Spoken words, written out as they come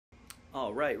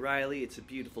All right, Riley, it's a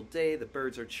beautiful day. The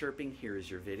birds are chirping. Here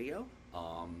is your video.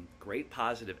 Great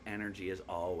positive energy is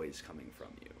always coming from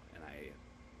you, and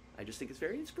I just think it's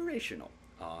very inspirational.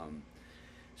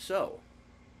 So,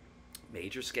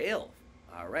 major scale.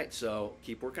 All right, so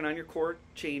keep working on your chord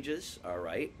changes, all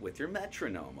right, with your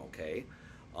metronome, okay?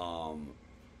 Um,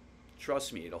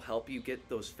 Trust me, it'll help you get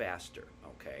those faster,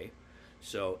 okay?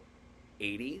 So,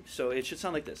 80, so it should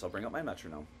sound like this. I'll bring up my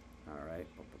metronome. All right,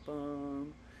 bum, bum,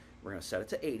 bum. We're gonna set it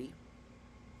to 80,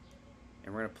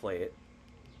 and we're gonna play it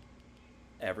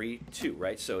every two,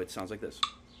 right? So it sounds like this.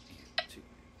 Two.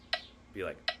 Be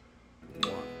like,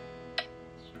 one,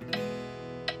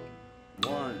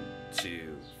 one,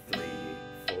 two, three,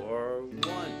 four,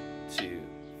 one, two,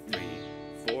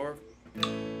 three, four,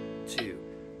 two,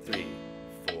 three,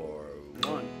 four,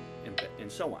 one,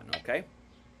 and so on, okay?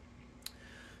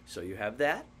 So you have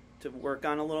that to work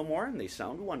on a little more, and they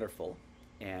sound wonderful.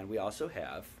 And we also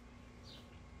have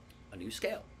a new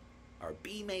scale, our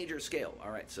B major scale.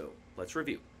 All right, so let's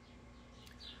review.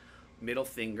 Middle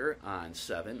finger on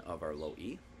 7 of our low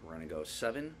E. We're going to go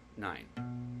 7, 9,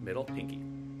 middle pinky.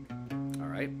 All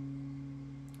right.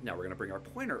 Now we're going to bring our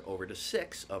pointer over to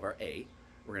 6 of our A.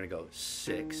 We're going to go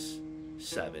 6,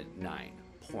 7, 9,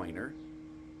 pointer,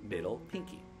 middle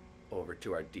pinky. Over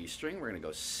to our D string, we're going to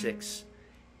go 6,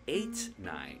 8,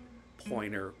 9,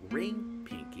 pointer, ring,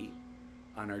 pinky.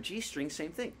 On our G string,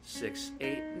 same thing, 6,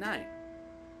 8, 9.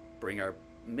 Bring our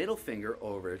middle finger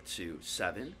over to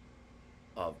 7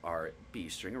 of our B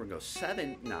string. We're going to go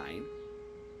 7, 9,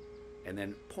 and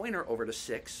then pointer over to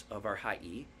 6 of our high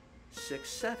E, 6,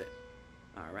 7.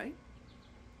 All right?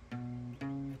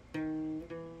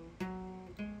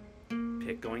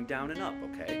 Pick going down and up,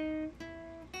 okay?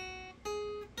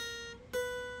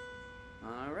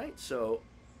 All right, so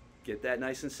get that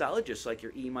nice and solid, just like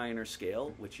your E minor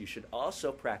scale, which you should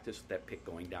also practice with that pick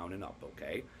going down and up,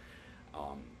 okay?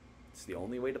 It's the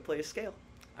only way to play a scale.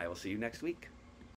 I will see you next week.